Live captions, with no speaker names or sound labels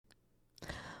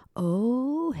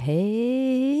Oh,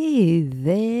 hey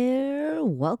there.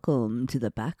 Welcome to the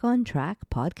Back on Track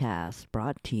podcast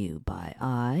brought to you by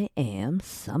I Am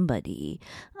Somebody.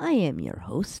 I am your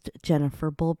host,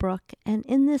 Jennifer Bulbrook, and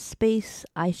in this space,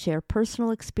 I share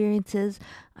personal experiences.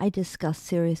 I discuss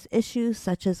serious issues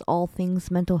such as all things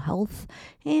mental health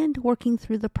and working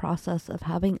through the process of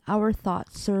having our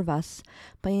thoughts serve us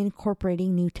by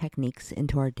incorporating new techniques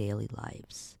into our daily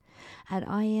lives. At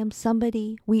I Am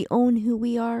Somebody, we own who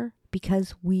we are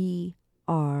because we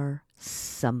are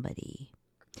somebody.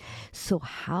 So,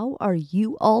 how are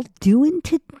you all doing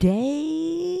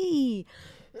today?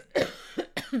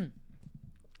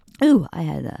 Ooh, I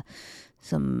had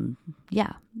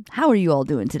How are you all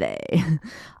doing today?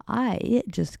 I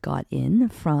just got in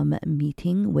from a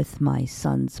meeting with my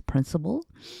son's principal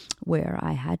where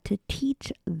I had to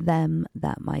teach them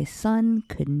that my son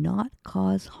could not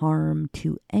cause harm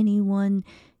to anyone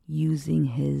using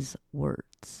his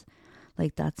words.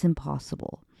 Like, that's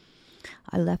impossible.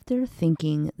 I left there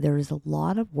thinking there is a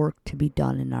lot of work to be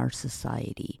done in our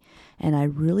society, and I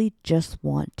really just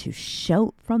want to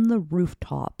shout from the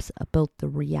rooftops about the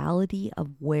reality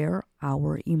of where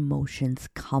our emotions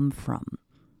come from.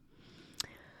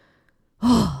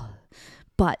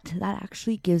 But that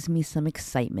actually gives me some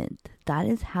excitement. That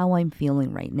is how I'm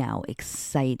feeling right now,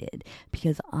 excited,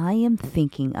 because I am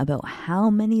thinking about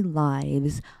how many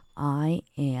lives I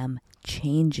am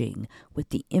changing with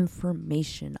the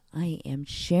information I am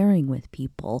sharing with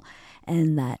people,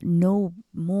 and that no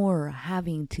more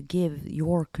having to give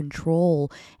your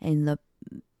control and the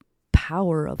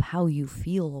power of how you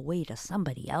feel away to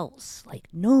somebody else. Like,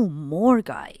 no more,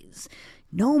 guys.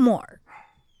 No more.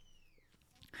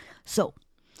 So,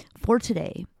 for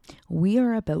today, we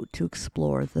are about to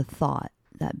explore the thought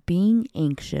that being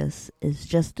anxious is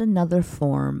just another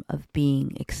form of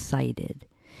being excited.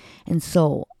 And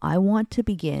so I want to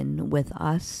begin with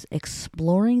us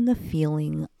exploring the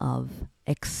feeling of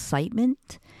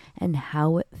excitement and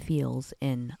how it feels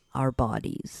in our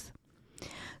bodies.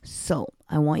 So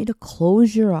I want you to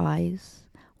close your eyes,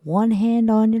 one hand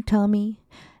on your tummy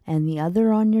and the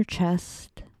other on your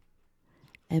chest,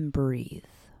 and breathe.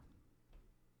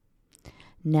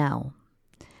 Now,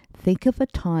 think of a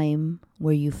time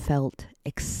where you felt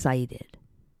excited.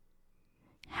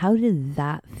 How did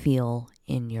that feel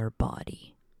in your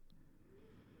body?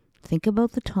 Think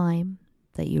about the time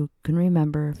that you can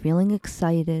remember feeling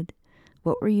excited.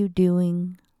 What were you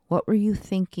doing? What were you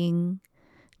thinking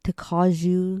to cause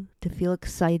you to feel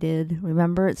excited?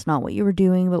 Remember, it's not what you were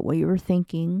doing, but what you were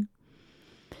thinking.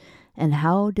 And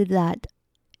how did that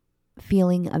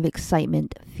feeling of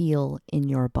excitement feel in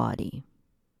your body?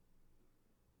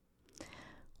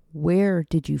 Where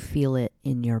did you feel it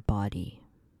in your body?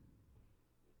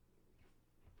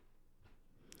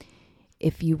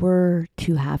 If you were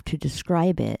to have to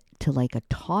describe it to like a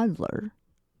toddler,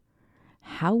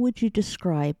 how would you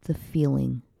describe the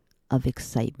feeling of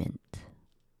excitement?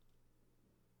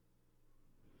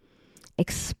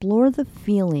 Explore the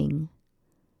feeling,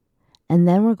 and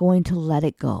then we're going to let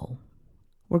it go.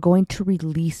 We're going to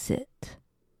release it.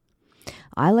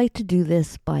 I like to do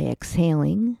this by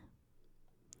exhaling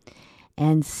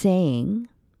and saying,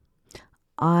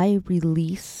 I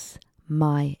release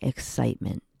my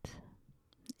excitement.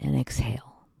 And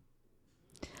exhale.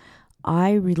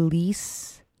 I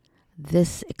release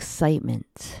this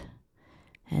excitement.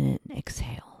 And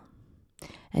exhale.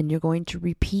 And you're going to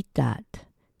repeat that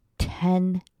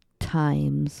 10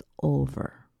 times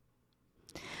over.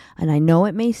 And I know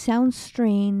it may sound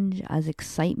strange, as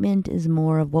excitement is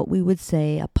more of what we would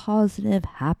say a positive,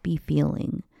 happy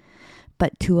feeling.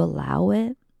 But to allow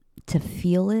it, to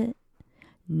feel it,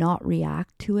 not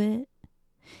react to it,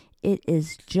 it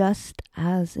is just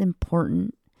as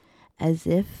important as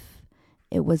if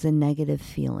it was a negative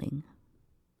feeling.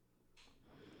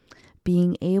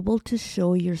 Being able to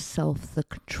show yourself the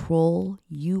control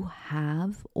you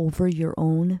have over your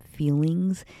own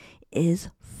feelings is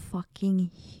fucking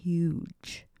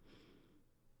huge.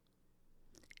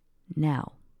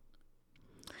 Now,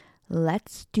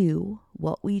 let's do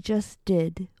what we just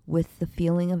did with the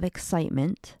feeling of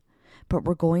excitement, but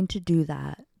we're going to do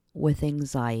that with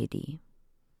anxiety.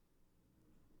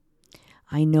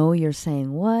 I know you're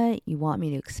saying, what? You want me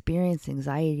to experience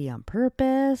anxiety on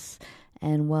purpose?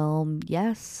 And well,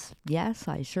 yes,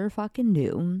 I sure fucking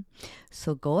do.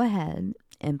 So go ahead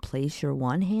and place your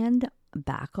one hand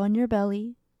back on your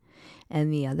belly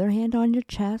and the other hand on your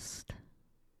chest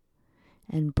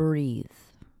and breathe.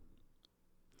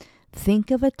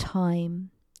 Think of a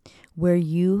time where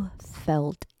you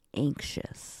felt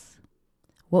anxious.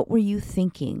 What were you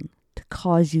thinking to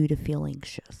cause you to feel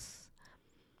anxious?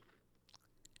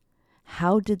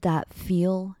 How did that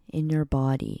feel in your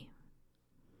body?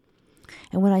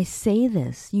 And when I say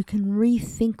this, you can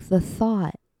rethink the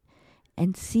thought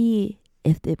and see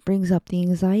if it brings up the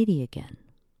anxiety again.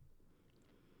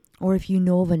 Or if you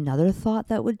know of another thought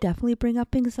that would definitely bring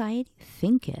up anxiety,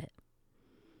 think it.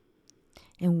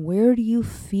 And where do you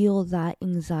feel that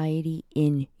anxiety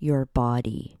in your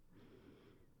body?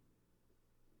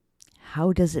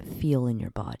 How does it feel in your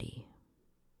body?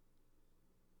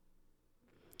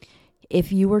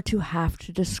 If you were to have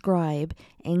to describe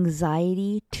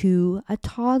anxiety to a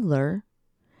toddler,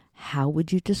 how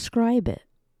would you describe it?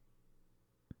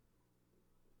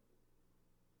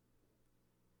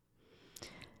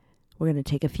 We're going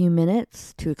to take a few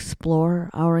minutes to explore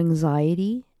our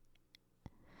anxiety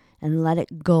and let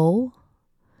it go,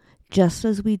 just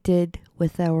as we did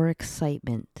with our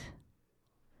excitement.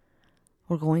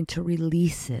 We're going to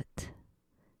release it,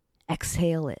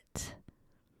 exhale it.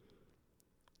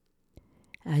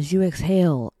 As you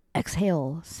exhale,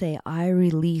 say, I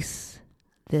release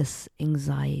this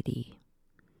anxiety.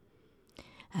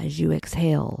 As you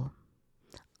exhale,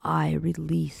 I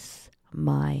release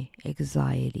my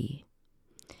anxiety.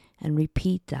 And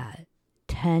repeat that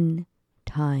 10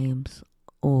 times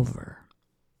over.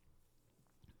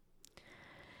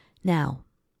 Now,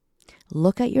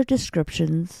 look at your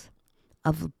descriptions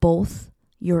of both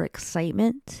your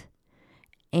excitement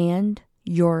and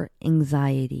your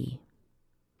anxiety.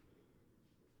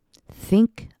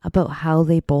 Think about how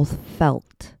they both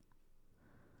felt.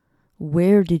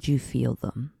 Where did you feel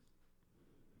them?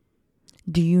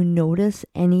 Do you notice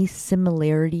any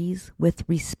similarities with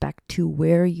respect to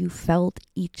where you felt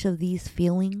each of these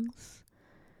feelings?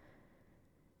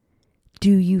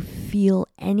 Do you feel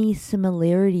any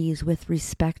similarities with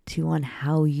respect to on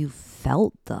how you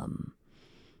felt them?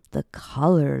 The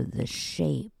color, the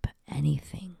shape,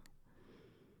 anything.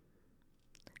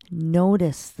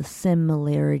 Notice the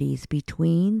similarities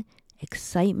between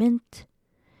excitement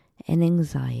and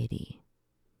anxiety.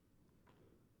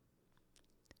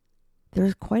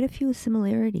 There's quite a few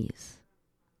similarities.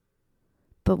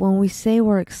 But when we say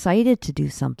we're excited to do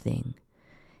something,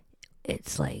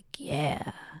 it's like,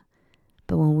 yeah.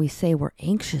 But when we say we're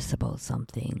anxious about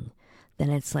something, then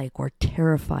it's like we're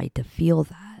terrified to feel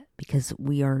that, because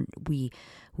we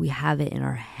have it in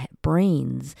our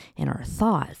brains and our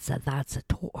thoughts that that's a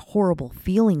horrible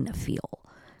feeling to feel.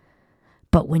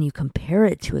 But when you compare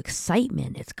it to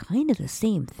excitement, it's kind of the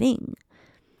same thing.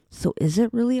 So is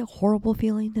it really a horrible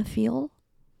feeling to feel?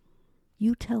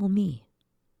 You tell me.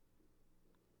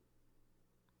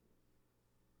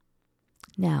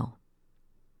 Now,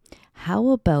 how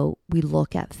about we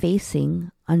look at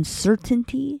facing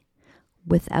uncertainty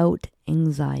without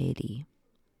anxiety?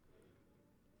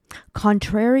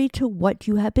 Contrary to what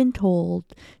you have been told,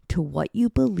 to what you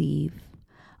believe,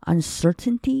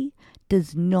 uncertainty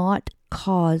does not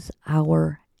cause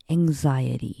our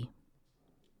anxiety.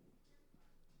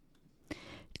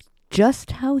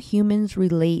 Just how humans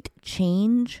relate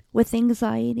change with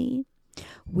anxiety,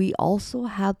 we also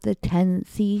have the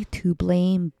tendency to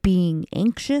blame being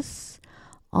anxious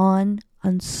on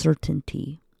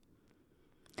uncertainty.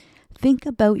 Think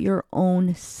about your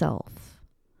own self.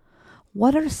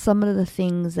 What are some of the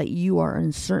things that you are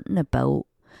uncertain about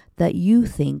that you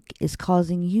think is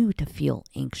causing you to feel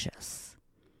anxious?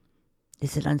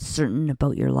 Is it uncertain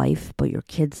about your life, about your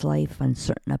kid's life,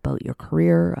 uncertain about your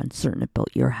career, uncertain about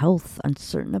your health,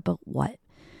 uncertain about what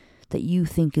that you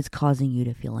think is causing you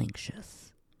to feel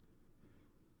anxious?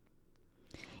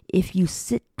 If you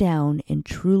sit down and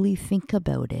truly think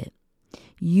about it,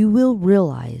 you will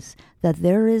realize that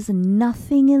there is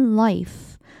nothing in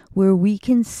life where we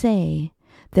can say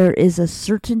there is a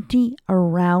certainty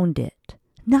around it.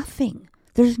 Nothing.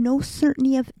 There's no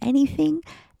certainty of anything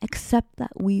except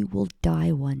that we will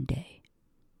die one day.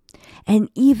 And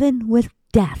even with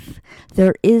death,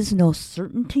 there is no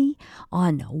certainty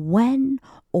on when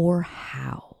or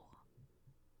how.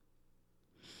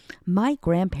 My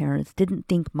grandparents didn't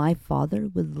think my father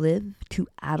would live to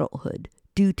adulthood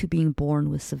due to being born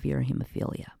with severe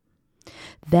hemophilia.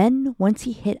 Then, once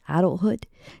he hit adulthood,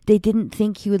 they didn't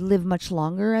think he would live much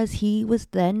longer, as he was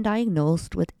then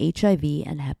diagnosed with HIV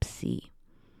and Hep C.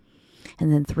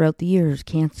 And then throughout the years,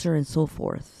 cancer and so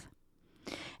forth.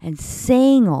 And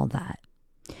saying all that,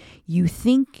 you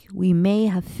think we may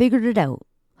have figured it out,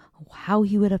 how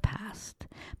he would have passed.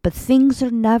 But things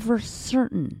are never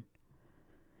certain.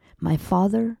 My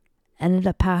father ended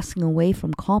up passing away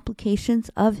from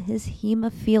complications of his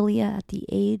hemophilia at the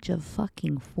age of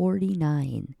fucking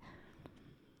 49.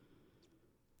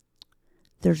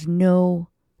 There's no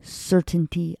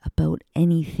certainty about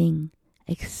anything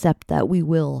except that we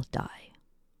will die.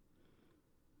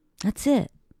 That's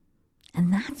it.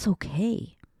 And that's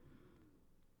okay.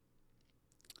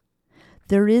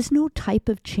 There is no type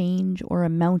of change or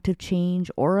amount of change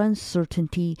or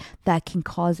uncertainty that can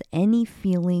cause any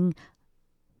feeling,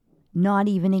 not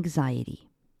even anxiety.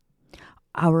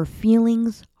 Our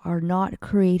feelings are not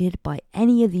created by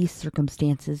any of these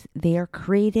circumstances. They are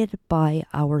created by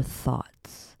our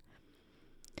thoughts.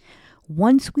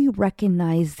 Once we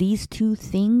recognize these two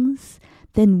things,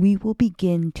 then we will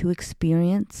begin to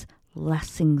experience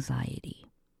less anxiety.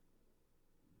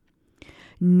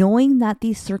 Knowing that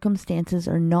these circumstances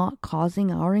are not causing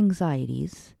our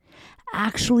anxieties,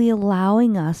 actually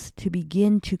allowing us to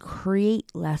begin to create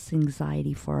less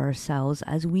anxiety for ourselves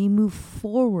as we move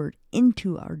forward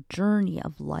into our journey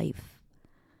of life.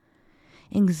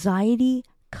 Anxiety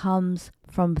comes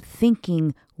from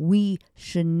thinking we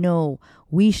should know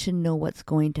what's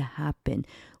going to happen.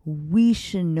 We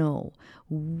should know.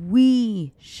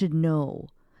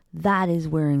 That is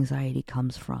where anxiety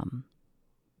comes from.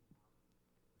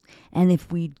 And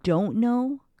if we don't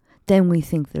know, then we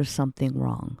think there's something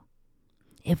wrong.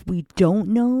 If we don't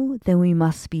know, then we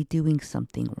must be doing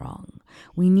something wrong.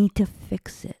 We need to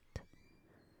fix it.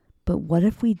 But what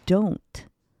if we don't?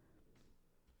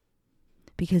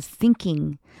 Because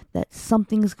thinking that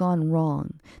something's gone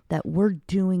wrong, that we're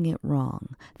doing it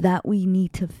wrong, that we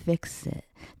need to fix it,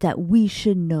 that we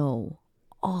should know,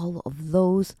 all of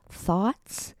those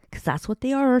thoughts, because that's what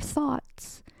they are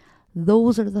thoughts.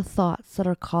 Those are the thoughts that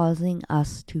are causing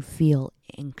us to feel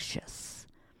anxious,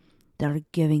 that are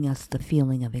giving us the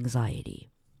feeling of anxiety.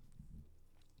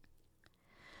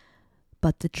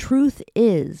 But the truth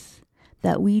is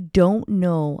that we don't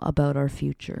know about our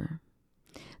future.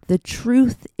 The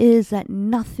truth is that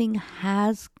nothing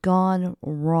has gone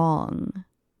wrong.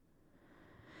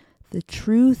 The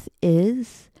truth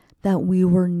is that we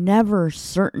were never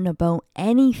certain about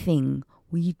anything.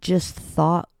 We just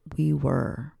thought we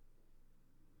were.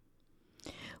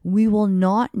 We will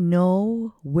not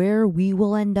know where we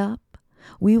will end up.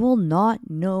 We will not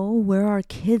know where our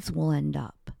kids will end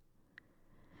up.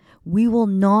 We will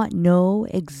not know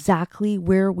exactly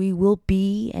where we will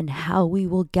be and how we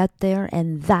will get there,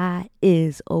 and that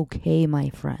is okay, my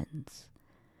friends.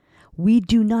 We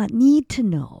do not need to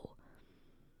know.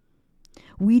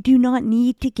 We do not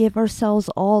need to give ourselves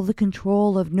all the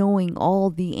control of knowing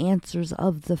all the answers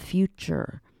of the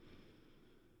future.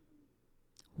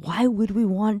 Why would we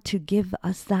want to give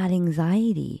us that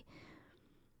anxiety?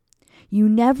 You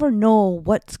never know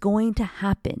what's going to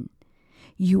happen.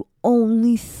 You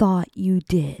only thought you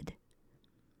did.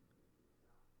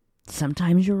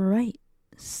 Sometimes you were right.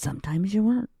 Sometimes you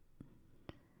weren't.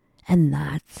 And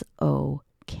that's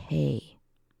okay.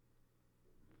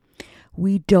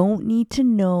 We don't need to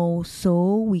know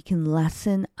so we can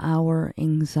lessen our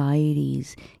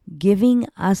anxieties. Giving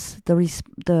us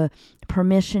the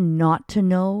permission not to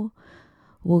know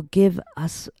will give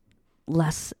us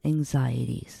less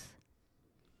anxieties.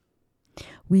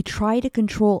 We try to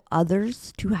control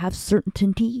others to have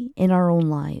certainty in our own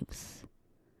lives.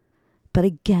 But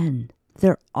again,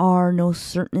 there are no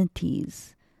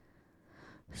certainties.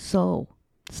 So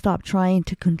stop trying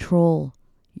to control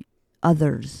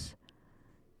others.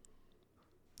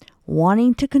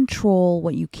 Wanting to control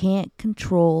what you can't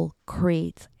control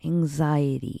creates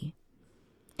anxiety.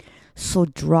 So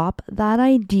drop that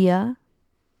idea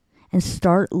and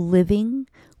start living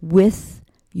with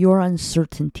your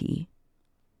uncertainty.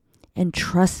 And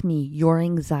trust me, your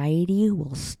anxiety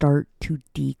will start to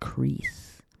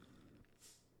decrease.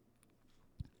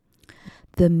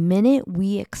 The minute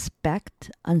we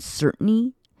expect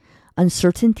uncertainty,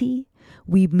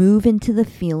 we move into the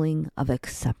feeling of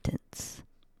acceptance.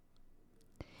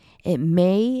 It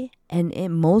may and it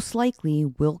most likely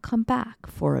will come back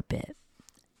for a bit,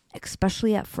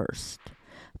 especially at first.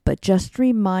 But just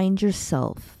remind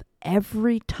yourself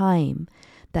every time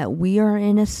that we are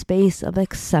in a space of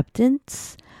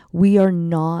acceptance, we are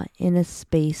not in a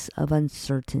space of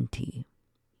uncertainty.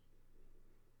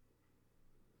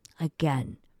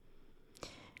 Again,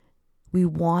 we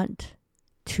want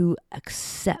to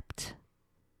accept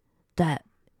that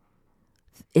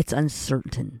it's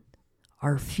uncertain.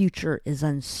 Our future is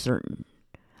uncertain.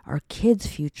 Our kids'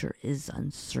 future is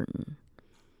uncertain.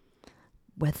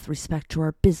 With respect to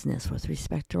our business, with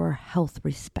respect to our health,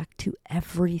 respect to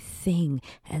everything.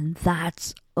 And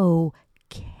that's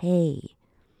okay.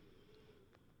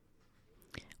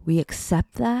 We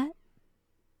accept that.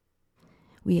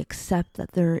 We accept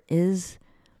that there is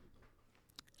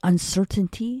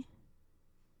uncertainty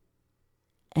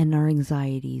and our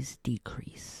anxieties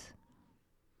decrease.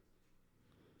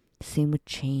 Same with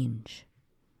change.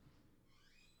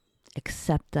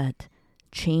 Accept that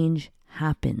change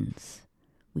happens.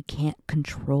 We can't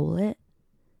control it,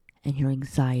 and your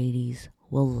anxieties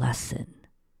will lessen.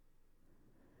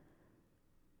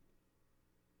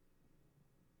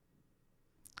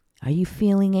 Are you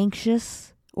feeling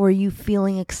anxious or are you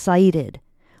feeling excited?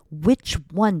 Which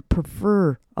one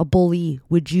preferably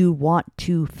would you want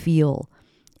to feel?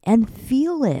 And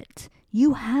feel it.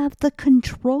 You have the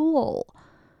control.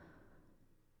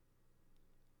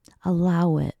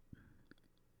 Allow it.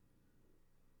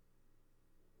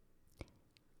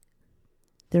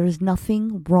 There is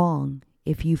nothing wrong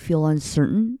if you feel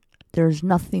uncertain. There is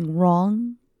nothing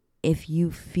wrong if you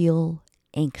feel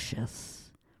anxious.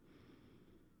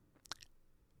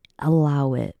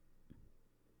 Allow it.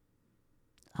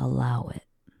 Allow it.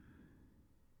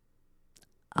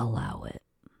 Allow it.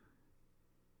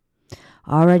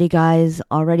 Alrighty, guys.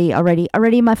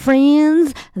 Alrighty, my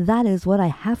friends. That is what I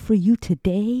have for you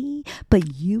today.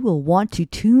 But you will want to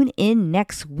tune in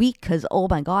next week because, oh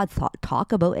my God,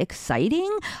 talk about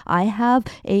exciting. I have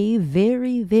a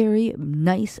very, very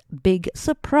nice big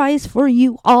surprise for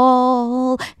you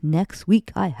all. Next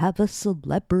week, I have a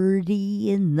celebrity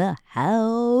in the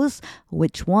house.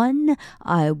 Which one?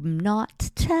 I'm not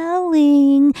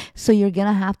telling. So you're going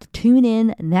to have to tune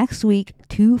in next week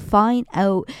to find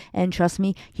out. And trust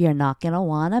me, you're not going to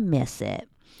want to miss it.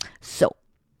 So,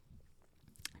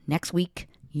 next week,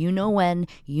 you know when,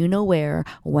 you know where,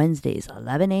 Wednesdays,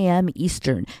 11 a.m.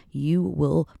 Eastern, you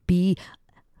will be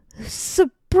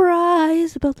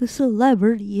surprised about the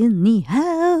celebrity in the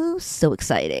house. So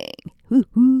exciting.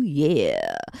 Woohoo,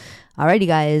 yeah. Alrighty,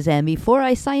 guys, and before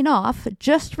I sign off,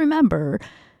 just remember,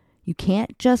 you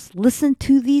can't just listen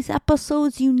to these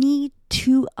episodes. You need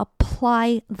to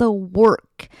apply the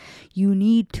work. You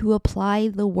need to apply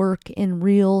the work in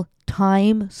real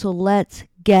time. So let's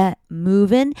get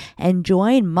moving and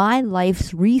join My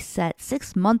Life's Reset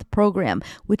 6-month program,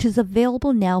 which is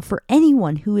available now for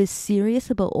anyone who is serious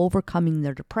about overcoming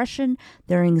their depression,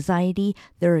 their anxiety,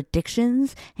 their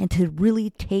addictions, and to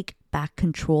really take back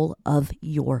control of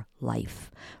your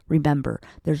life. Remember,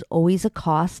 there's always a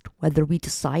cost whether we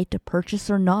decide to purchase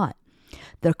or not.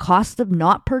 The cost of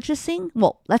not purchasing,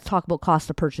 well, let's talk about cost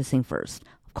of purchasing first.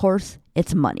 Of course,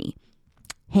 it's money.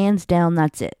 Hands down,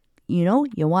 that's it. You know,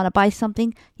 you want to buy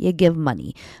something, you give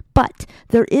money. But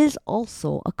there is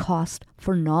also a cost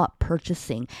for not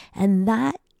purchasing, and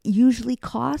that usually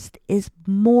cost is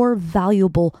more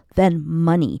valuable than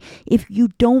money. If you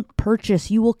don't purchase,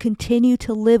 you will continue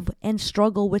to live and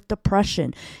struggle with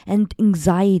depression and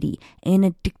anxiety and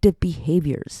addictive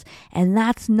behaviors. And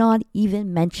that's not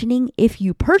even mentioning if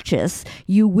you purchase,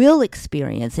 you will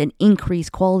experience an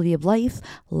increased quality of life,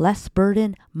 less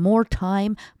burden, more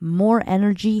time, more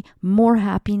energy, more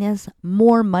happiness,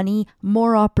 more money,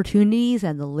 more opportunities,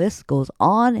 and the list goes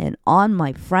on and on,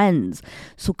 my friends.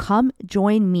 So come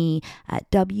join me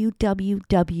at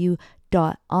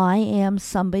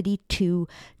www.iamsomebody2,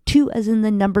 2 as in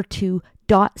the number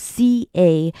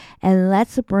 2.ca, and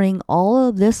let's bring all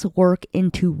of this work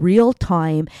into real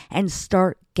time and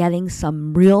start getting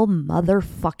some real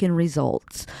motherfucking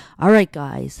results. All right,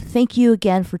 guys, thank you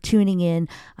again for tuning in.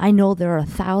 I know there are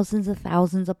thousands of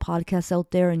podcasts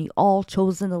out there, and you all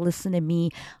chosen to listen to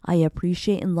me. I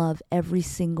appreciate and love every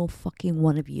single fucking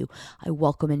one of you. I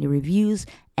welcome any reviews,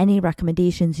 any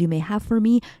recommendations you may have for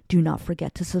me. Do not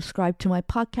forget to subscribe to my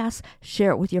podcast,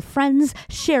 share it with your friends,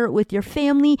 share it with your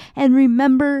family, and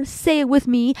remember, say it with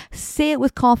me, say it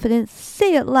with confidence,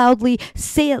 say it loudly,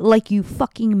 say it like you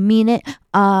fucking mean it.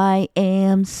 I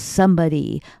am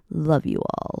somebody. Love you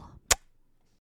all.